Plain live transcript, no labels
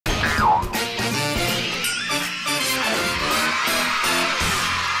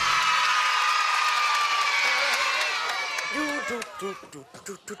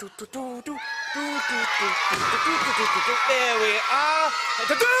There we are.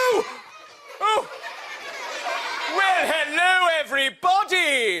 Oh! Well, hello,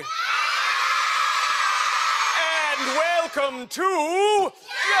 everybody! And welcome to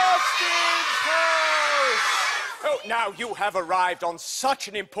Justin's House! Oh, now you have arrived on such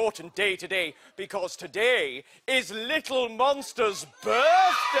an important day today, because today is Little Monster's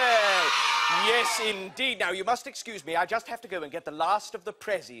birthday! Yes, indeed. Now, you must excuse me. I just have to go and get the last of the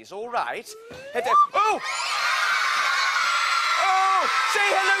prezzies, all right? Oh! Oh! Say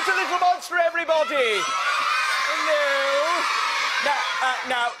hello to Little Monster, everybody! Hello!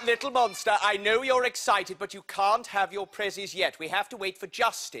 Now, Little Monster, I know you're excited, but you can't have your prezzies yet. We have to wait for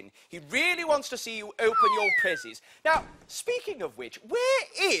Justin. He really wants to see you open your prezzies. Now, speaking of which, where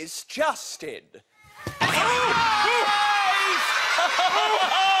is Justin?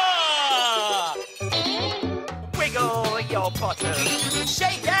 Wiggle your bottom,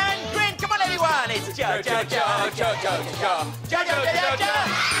 shake and grin. Come on, everyone, it's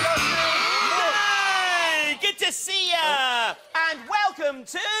Hey, good to see ya, and welcome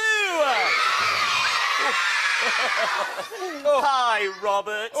to. Hi,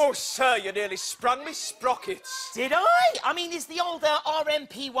 Robert. Oh, sir, you nearly sprung me sprockets. Did I? I mean, is the older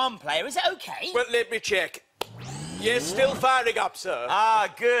RMP1 player, is it okay? Well, let me check. Yes, still firing up, sir. Ah,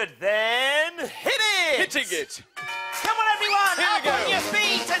 good, then hit it! Hitting it. Come on, everyone, Here up we go. on your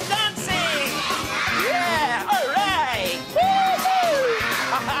feet and dancing! Yeah, hooray! Woo-hoo!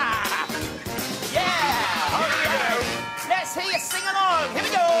 Yeah, hooray! Let's hear you sing along. Here we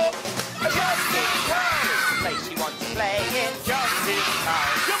go. Justin's House, the place you want to play in. Justin's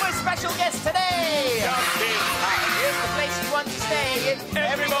House, you're my special guest today. Justin's House, here's the place you want to stay in.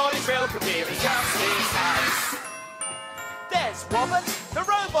 Everybody's welcome here in Justin's House. There's Robert, the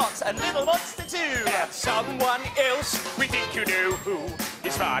robot, and Little Monster too. And someone else, we think you know who.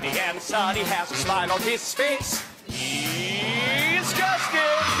 Is funny and sunny, has a smile on his face. He's Justin!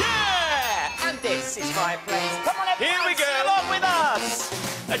 Yeah! And this is my place. Come on, everyone, Here we go. sing along with us.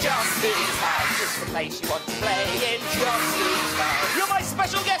 Justin's House is the place you want to play in. Justin's House. You're my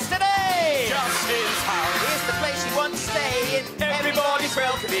special guest today. Justin's House. Here's the place you want to stay in. Everybody's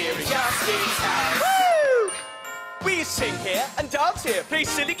welcome here in Justin's House. Woo! We sing here and dance here, play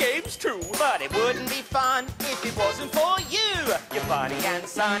silly games too. But it wouldn't be fun if it wasn't for you. You're funny and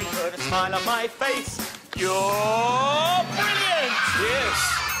sunny, put a smile on my face. You're brilliant. Yes.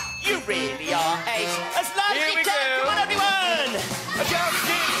 You really are ace. As loud as Here you we can. go. Come on, everyone.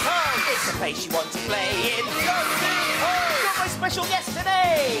 Justin's House. It's the place you want to play in. Justin's House. You're my special guest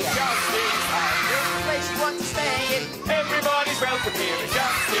today. Justin's House. It's the place you want to stay in. Everybody's welcome here in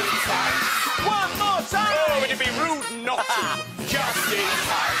Justin's House. One more time. Oh, it'd be rude not to. Justin's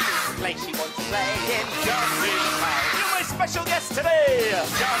House. It's the place you want to play in. Justin's House. You're my special guest today.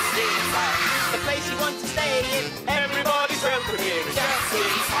 Justin's House. It's the place you want to stay in. Everybody's welcome here in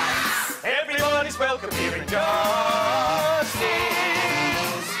Justin's House. Everybody's welcome here in Justin's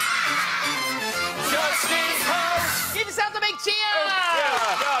House. Give yourself a big cheer.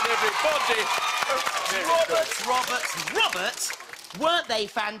 Well done, everybody. Robert, weren't they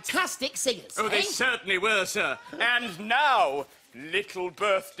fantastic singers? Oh, they eh? certainly were, sir. And now, little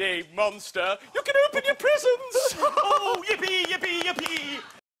birthday monster, you can open your presents. Oh, yippee, yippee, yippee.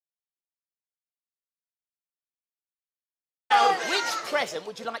 Now, which present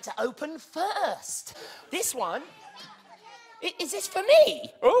would you like to open first? This one? Is this for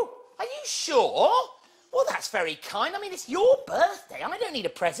me? Oh, Are you sure? Well, that's very kind. I mean, it's your birthday. I don't need a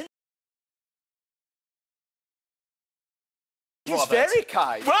present. he's Robert. very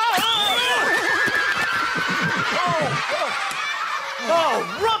kind.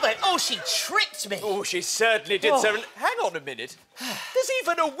 Oh, Robert! Oh, she tricked me. Oh, she certainly did, sir. And hang on a minute. There's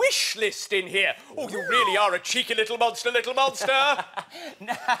even a wish list in here. Oh, you really are a cheeky little monster, little monster.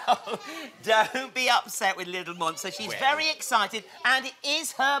 Now, don't be upset with Little Monster. She's very excited, and it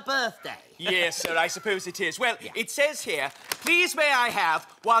is her birthday. Yes, sir, I suppose it is. Well, it says here, please may I have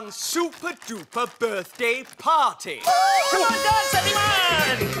one super-duper birthday party. Come on, dance,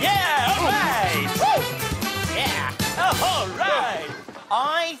 everyone! Yeah, all right! Woo! Yeah, all right!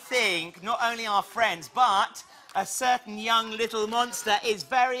 I think not only our friends, but a certain young Little Monster is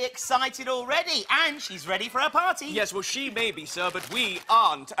very excited already, and she's ready for her party. Yes, well, she may be, sir, but we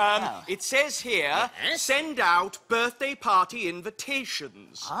aren't. It says here, Yes? send out birthday party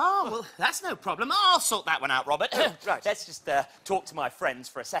invitations. Oh, well, that's no problem. I'll sort that one out, Robert. Right. Let's just talk to my friends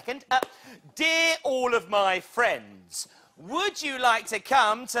for a second. Dear all of my friends, would you like to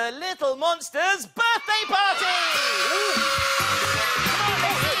come to Little Monster's birthday party? Come on,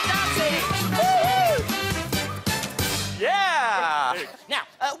 let's keep dancing. Woo-hoo! Yeah. Now,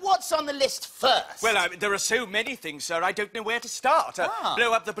 what's on the list first? Well, there are so many things, sir. I don't know where to start.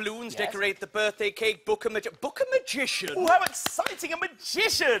 Blow up the balloons, decorate the birthday cake, book a magician. Oh, how exciting, a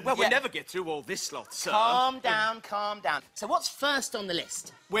magician! Well, we'll never get through all this lot, sir. Calm down, calm down. So what's first on the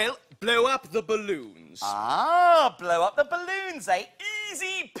list? Well, blow up the balloons. Ah, blow up the balloons, eh?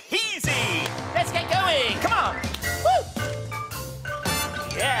 Easy peasy! Let's get going! Come on! Woo!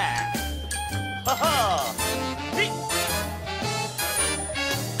 Yeah! Ha-ha!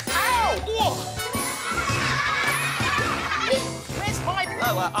 Ow! Whoa! Where's my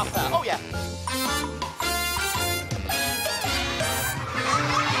blower upper? Oh, yeah.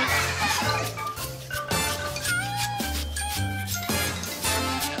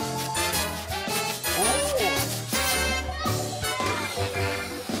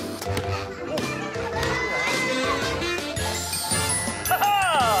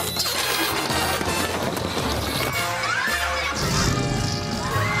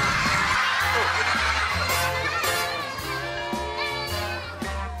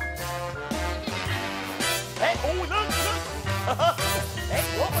 Hey,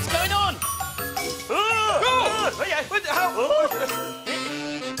 what's going on? Oh, yeah, but how?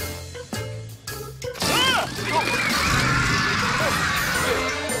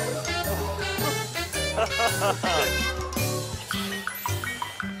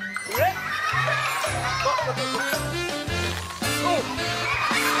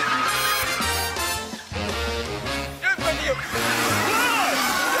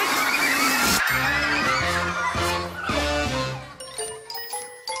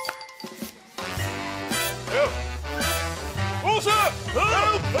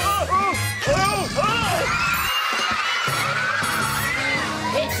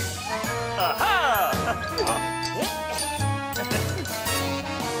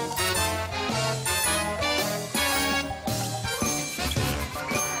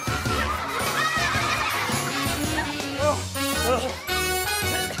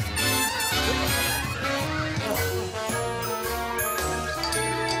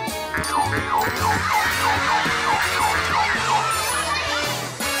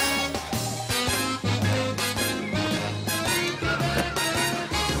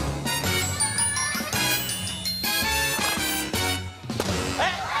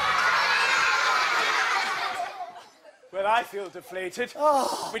 Well, I feel deflated.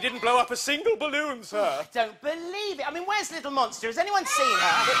 We didn't blow up a single balloon, sir. Don't believe it. I mean, where's Little Monster? Has anyone seen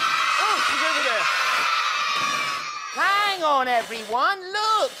her? She's over there. Hang on, everyone.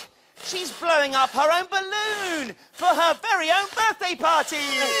 Look. She's blowing up her own balloon for her very own birthday party.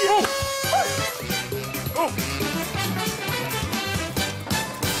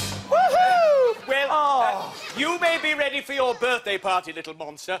 Woohoo! Well, you may be ready for your birthday party, Little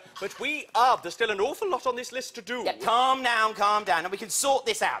Monster, but there's still an awful lot on this list to do. Yeah, calm down, and we can sort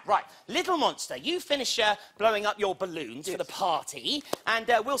this out. Right, Little Monster, you finish blowing up your balloons for the party, and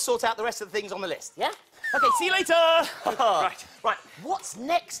we'll sort out the rest of the things on the list, yeah? OK, see you later. Right. Right, what's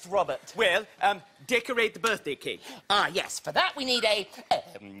next, Robert? Well, decorate the birthday cake. Ah, yes, for that we need a...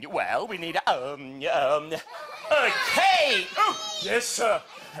 we need a cake! Oh, yes, sir.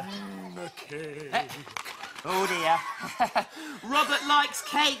 A cake. Oh, dear. Robert likes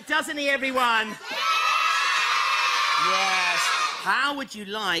cake, doesn't he, everyone? Yes. How would you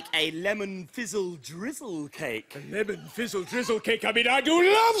like a lemon fizzle drizzle cake? A lemon fizzle drizzle cake? I mean, I do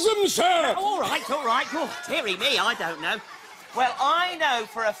love them, sir! All right. Oh, dearie me, I don't know. Well, I know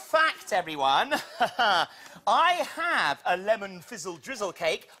for a fact, everyone, I have a lemon fizzle drizzle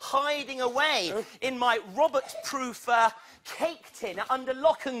cake hiding away in my Robert-proof cake tin under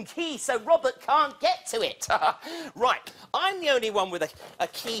lock and key so Robert can't get to it. Right, I'm the only one with a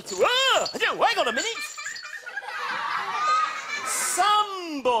key to... hang on a minute.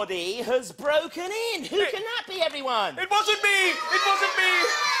 Somebody has broken in. Who can that be, everyone? It wasn't me! It wasn't me!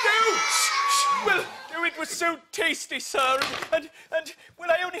 No! Well, it was so tasty, sir, and well,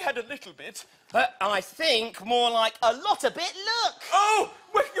 I only had a little bit. I think more like a lot of it. Look! Oh!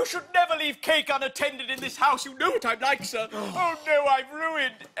 Well, you should never leave cake unattended in this house. You know what I'm like, sir. Oh, no, I've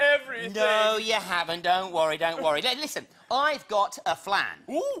ruined everything. No, you haven't. Don't worry. Listen, I've got a flan.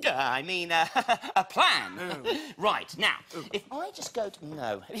 Ooh. A plan. Right, now, if I just go to...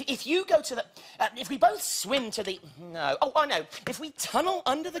 No. If you go to the... if we both swim to the... No. Oh, I know. If we tunnel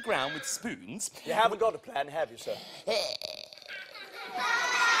under the ground with spoons... You haven't got a plan, have you, sir?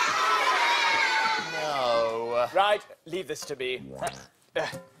 No. Right, leave this to me.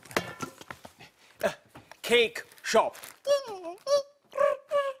 Cake shop.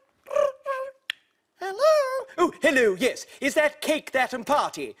 Hello? Oh, hello, yes. Is that Cake That and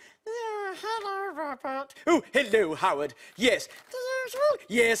Party? Hello, Robert. Oh, hello, Howard. Yes. The usual?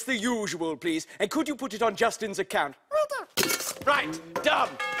 Yes, the usual, please. And could you put it on Justin's account? Right, done.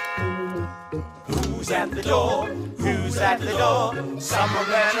 Who's at the door? Who's at the door? Someone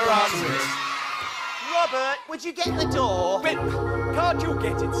better answer it. Robert, would you get the door? But can't you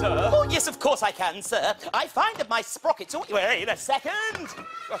get it, sir? Oh, yes, of course I can, sir. I find that my sprockets... Oh, wait a second.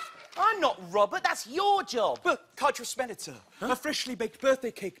 I'm not Robert, that's your job. Well, can't you smell it, sir? A freshly baked birthday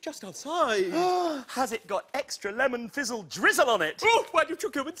cake just outside. Has it got extra lemon fizzle drizzle on it? Oh, why don't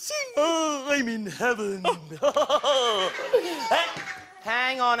you go and see? Oh, I'm in heaven.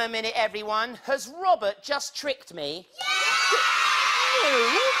 Hang on a minute, everyone. Has Robert just tricked me? Yeah!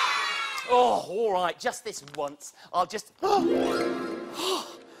 No. Oh, all right, just this once. I'll just...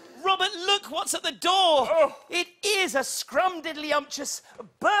 Robert, look what's at the door. Oh. It is a scrumdiddlyumptious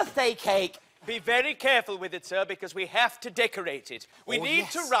birthday cake. Be very careful with it, sir, because we have to decorate it. We need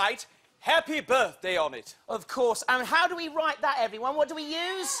to write Happy Birthday on it. Of course. And how do we write that, everyone? What do we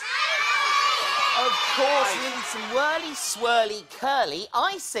use? Of course, we need some whirly, swirly, curly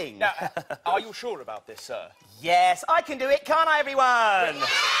icing. Now, are you sure about this, sir? Yes, I can do it, can't I, everyone?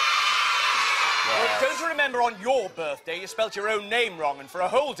 Well, don't you remember on your birthday you spelt your own name wrong, and for a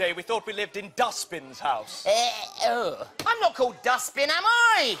whole day we thought we lived in Dustbin's house? I'm not called Dustbin, am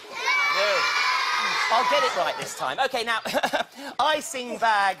I? No. I'll get it right this time. OK, now, icing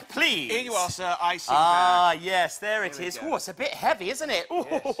bag, please. Here you are, sir, icing Ah, bag. yes, there it is. Oh, it's a bit heavy, isn't it?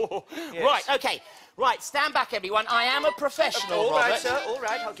 Yes. Yes. Right, OK. Right, stand back, everyone. I am a professional, All right, Robert. sir, all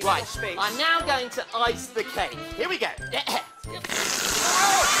right, I'll give you Right, some space. I'm now going to ice the cake. Here we go.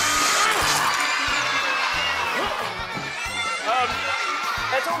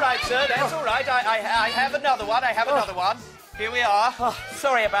 That's all right, sir, that's all right. I have another one, another one. Here we are. Oh,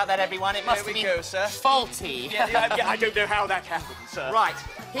 sorry about that, everyone. It must There have we been go, sir. faulty. Yeah, I don't know how that happened, sir. Right,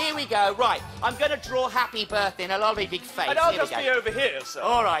 here we go. Right, I'm going to draw happy birthday in a lovely big face. And I'll Here we just go. be over here, sir.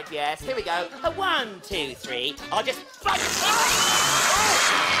 All right, yes, here we go. 1, 2, 3. I'll just...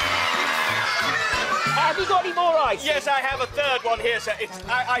 Have you got any more ice? Yes, I have a third one here, sir.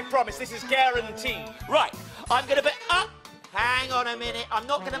 I promise, this is guaranteed. Right, I'm going to be... Hang on a minute. I'm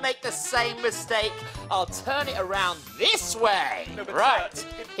not going to make the same mistake. I'll turn it around this way. No, but right, sir,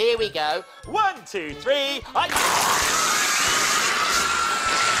 here we go. 1, 2, 3.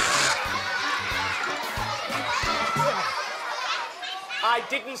 I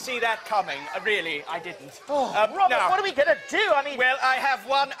didn't see that coming. Really, I didn't. Robert, now, what are we going to do? I mean... Well, I have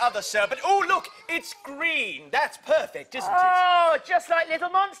one other, sir, but oh, look, it's green. That's perfect, isn't it? Oh, just like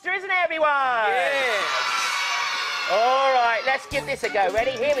Little Monster, isn't it, everyone? Yes. All right, let's give this a go.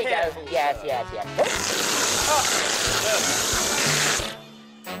 Ready? Here we Careful, go. Yes, sir. yes, yes.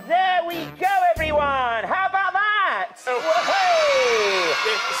 There we go, everyone. How about that? Oh. Hey!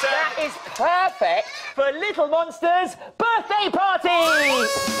 Yes, sir. That is perfect for Little Monster's birthday party.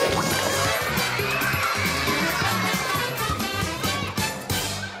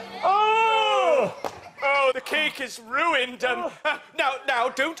 Oh! Oh, the cake is ruined. Now,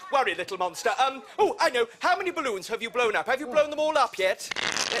 don't worry, little monster. Oh, I know. How many balloons have you blown up? Have you blown them all up yet?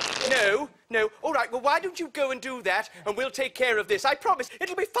 No. All right, well, why don't you go and do that, and we'll take care of this. I promise.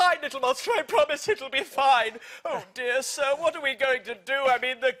 It'll be fine, little monster. I promise it'll be fine. Oh, dear, sir, what are we going to do? I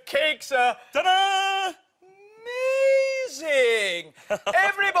mean, the cakes are... Ta-da! Amazing!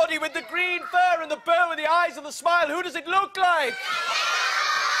 Everybody with the green fur and the bow and the eyes and the smile, who does it look like?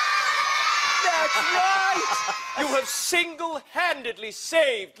 That's right! You have single-handedly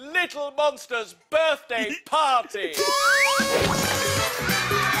saved Little Monster's birthday party!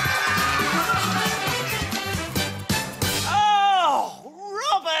 Oh,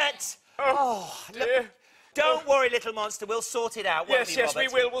 Robert! Oh, dear. Don't worry, Little Monster. We'll sort it out, won't Yes, we, we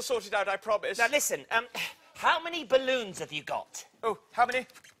Robert? will. We'll sort it out, I promise. Now, listen, how many balloons have you got? Oh, how many?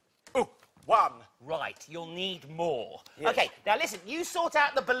 Oh, one. Right, you'll need more. Yes. OK, now listen, you sort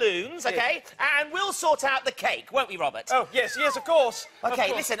out the balloons, OK? And we'll sort out the cake, won't we, Robert? Oh, yes, of course. OK, Of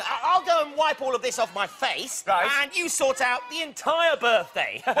course. listen, I'll go and wipe all of this off my face. Right. And you sort out the entire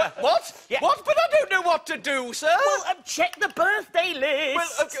birthday. What? Yeah. What? But I don't know what to do, sir. Well, check the birthday list.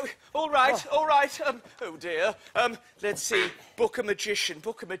 Well, okay, all right. Oh, dear. Let's see. Book a magician.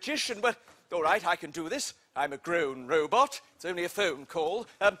 Well, all right, I can do this. I'm a grown robot. It's only a phone call.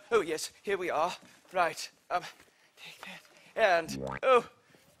 Oh, yes, here we are. Right. Take that. And, oh,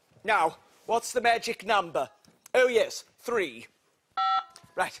 now, what's the magic number? Oh, yes, 3.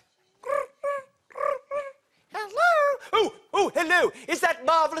 Right. Hello? Oh, hello. Is that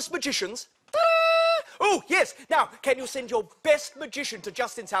Marvellous Magicians? Oh, yes. Now, can you send your best magician to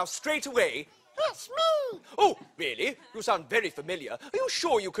Justin's house straight away? That's me. Oh, really? You sound very familiar. Are you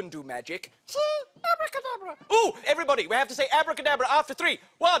sure you can do magic? See? Abracadabra. Oh, everybody, we have to say abracadabra after 3.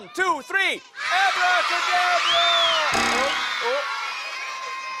 1, 2, 3. Abracadabra! Oh.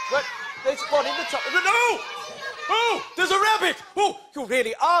 What? There's one in the top. No! Oh, there's a rabbit! Oh, you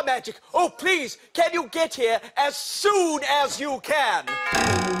really are magic. Oh, please, can you get here as soon as you can?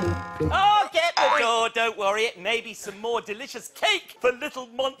 Oh, get the door, don't worry. It may be some more delicious cake for Little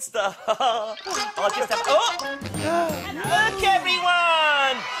Monster. I'll just have... Oh! Look,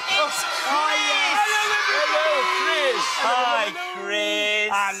 everyone! It's Chris! Hello, Chris. Hi, Chris.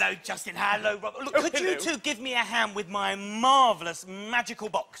 Hello, Justin. Hello, Robert. Look, could hello. you two give me a hand with my marvellous magical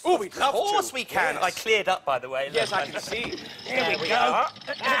box? Oh, we'd love to. Of course we can. Yes. I cleared up, by the way. Yes, Look, I can see. Here we go. are.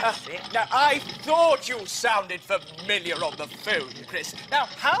 That's it. Now, I thought you sounded familiar on the phone, Chris. Now,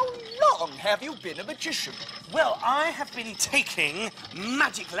 how long have you been a magician? Well, I have been taking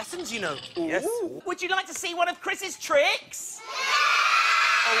magic lessons, you know. Yes. Would you like to see one of Chris's tricks?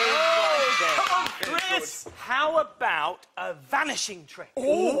 Oh, come on, Chris. How about a vanishing trick?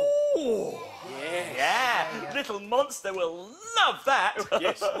 Yeah. Little Monster will love that.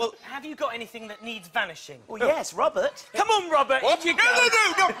 Yes. Well, have you got anything that needs vanishing? Well, yes, Robert. Come on, Robert. What? In you No,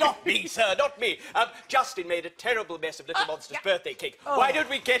 go. no, not me, sir, not me. Justin made a terrible mess of Little Monster's birthday cake. Why don't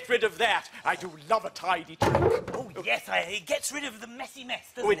we get rid of that? I do love a tidy trick. Oh, yes, it gets rid of the messy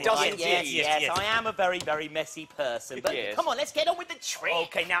mess, doesn't Oh, it does Yes, indeed. Yes, I am a very, very messy person. But Yes. come on, let's get on with the trick.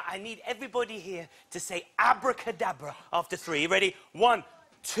 Okay, now I need everybody here to say abracadabra after 3. Ready? 1,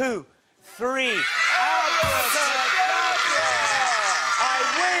 2, 3. Abracadabra! I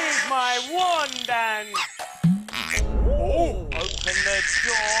wave my wand and... Open the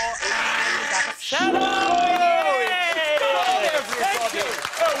door and... Hello, Yay! everybody.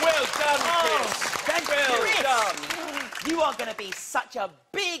 Oh, well done, Chris. Well done. You are going to be such a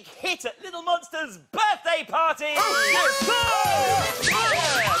big hit at Little Monster's birthday party! yes.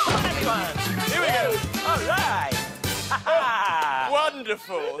 Come on, everyone! Here we go. All right!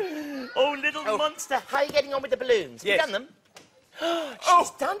 Wonderful. Oh, Little Monster, how are you getting on with the balloons? Yes. Have you done them?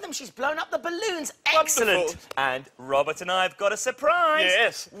 She's done them. She's blown up the balloons. Excellent. Wonderful. And Robert and I have got a surprise.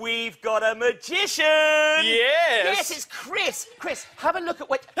 Yes. We've got a magician. Yes. Yes, it's Chris. Chris, have a look at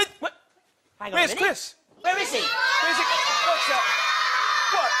what... Hang on Where's a minute. Chris? Where is he? Where's it? What's that?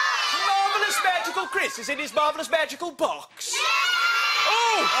 What? Marvellous Magical Chris is in his Marvellous Magical box.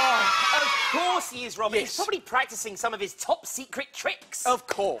 Of course he is, Robert. Yes. He's probably practicing some of his top secret tricks. Of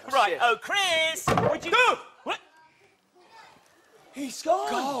course. Right. yes. Oh, Chris, would you... No! What? He's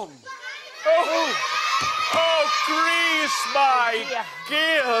gone. Oh, Chris, my dear.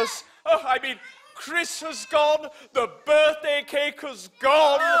 gears. Oh, I mean, Chris has gone. The birthday cake has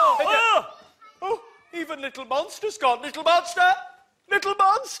gone. Oh, even Little Monster's gone. Little Monster! Little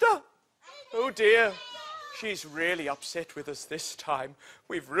Monster! Oh, dear. She's really upset with us this time.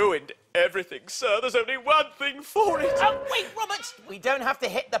 We've ruined everything, sir. There's only one thing for it. Oh, wait, Robert! We don't have to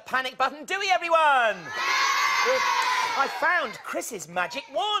hit the panic button, do we, everyone? I found Chris's magic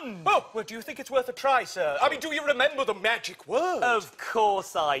wand. Oh, well, do you think it's worth a try, sir? I mean, do you remember the magic word? Of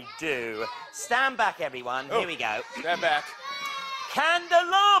course I do. Stand back, everyone. Here we go. Stand back.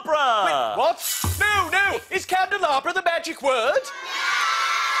 Candelabra! What? No! Is candelabra the magic word?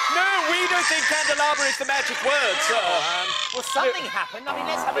 No, we don't think candelabra is the magic word, sir. Well, something happened. I mean,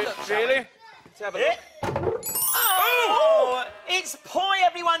 let's have a look. shall we? Really? Let's have a look. Oh! It's Poi,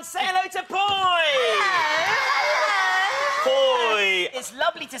 everyone. Say hello to Poi! Poi! It's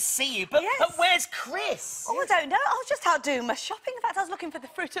lovely to see you, but, Yes. but where's Chris? Oh, I don't know. I was just out doing my shopping. In fact, I was looking for the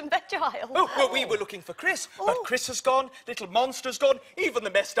fruit and veg aisle. Oh, well, we were looking for Chris, but Chris has gone, Little Monster's gone, even the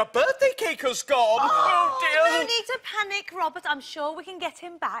messed up birthday cake has gone. Oh, No dear. need to panic, Robert. I'm sure we can get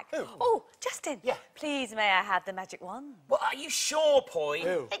him back. Oh, Justin. Yeah. Please, may I have the magic wand? Well, are you sure, Poi?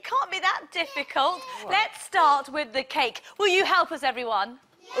 It can't be that difficult. Let's start with the cake. Will you help us, everyone?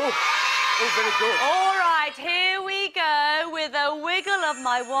 Oh, very good. All right, here we go with a wiggle of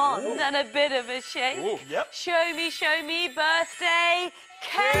my wand and a bit of a shake. Yep. Show me, birthday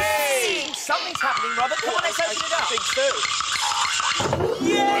cake. Something's happening, Robert. Come on, let's open it up. I think so.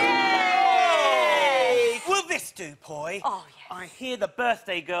 Yay! Will this do, Poi? Oh, yes. I hear the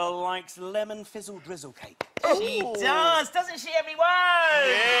birthday girl likes lemon fizzle drizzle cake. She does, doesn't she, everyone?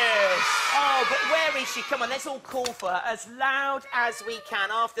 Yes. Oh, but where is she? Come on, let's all call for her as loud as we can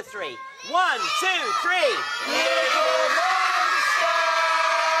after 3. 1, 2, 3. Little Monster!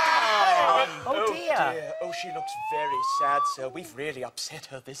 Oh, dear. Yeah. dear. Oh, she looks very sad, sir. We've really upset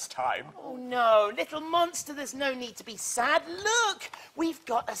her this time. Oh, no, little monster, there's no need to be sad. Look, we've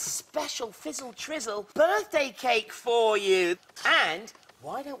got a special fizzle-trizzle birthday cake for you. And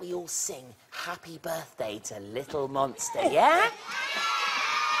why don't we all sing happy birthday to little monster, yeah?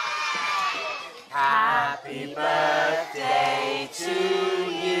 Happy birthday to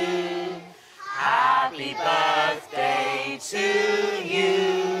you. Happy birthday to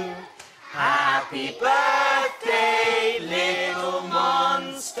you. Happy birthday, little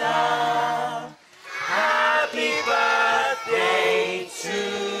monster. Happy birthday to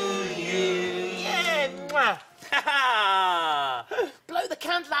you. Yeah, mwah. Blow the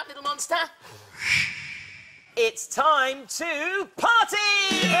candle out, little monster. It's time to party!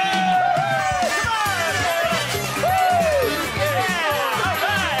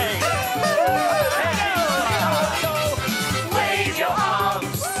 Wave your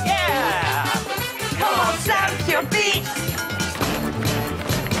arms, yeah! Come on, stamp your feet!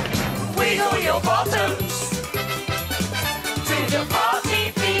 Wiggle your bottoms to the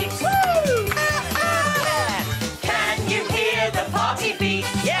party beat! Can you hear the party beat?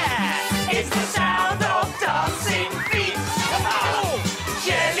 Yeah! It's the sound of dancing feet!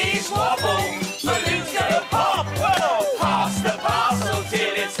 Jellies wobble, balloons go pop! Whoa. Pass the parcel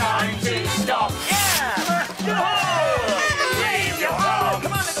till it's time to stop! Yeah! Wave your arms!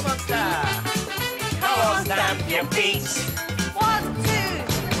 Come on, little monster! Come on, stamp your feet! 1,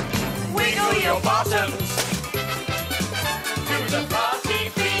 2. Wiggle your bottoms to the party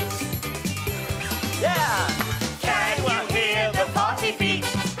beat. Yeah! Can you hear the party beat?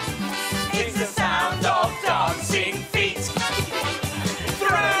 It's the sound of dancing feet.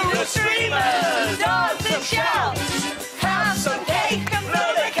 Through the streamers, dance and shout. Have some cake and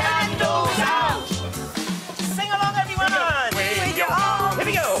blow the candles out. Sing along, everyone. Wave your arms. Here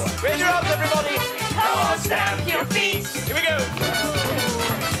we go. Raise your arms, everybody. Come on, stamp your feet. Here we go.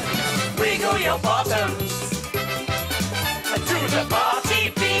 Wiggle your bottoms to the party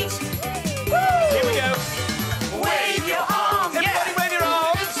beat. Here we go. Wave your arms. Everybody wave your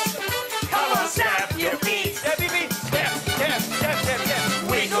arms. Come on, stamp your feet. Step, beep, step, step, step, step, step.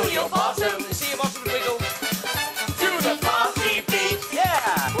 Wiggle your bottoms See your bottom wiggle. to the party beat.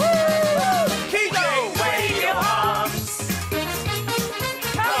 Yeah. Keep Go, going. wave your arms.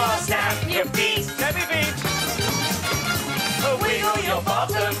 Come on, stamp your feet. Step, beep. Wiggle your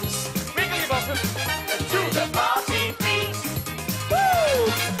bottoms Wiggle your bottom. to the party beat.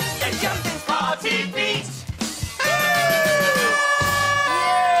 Woo! The jumping party beat.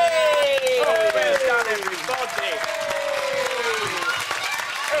 Yay! Oh, well done, everybody.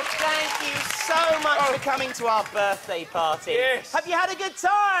 Thank you so much for coming to our birthday party. Yes. Have you had a good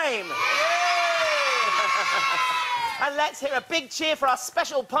time? And let's hear a big cheer for our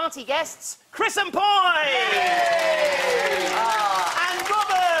special party guests, Chris and Poy! And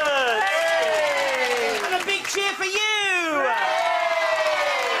Robert! And a big cheer for you!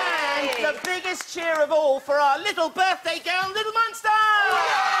 And the biggest cheer of all for our little birthday girl, Little Monster!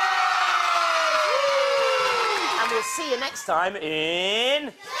 And we'll see you next time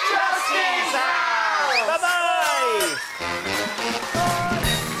in Justin's House!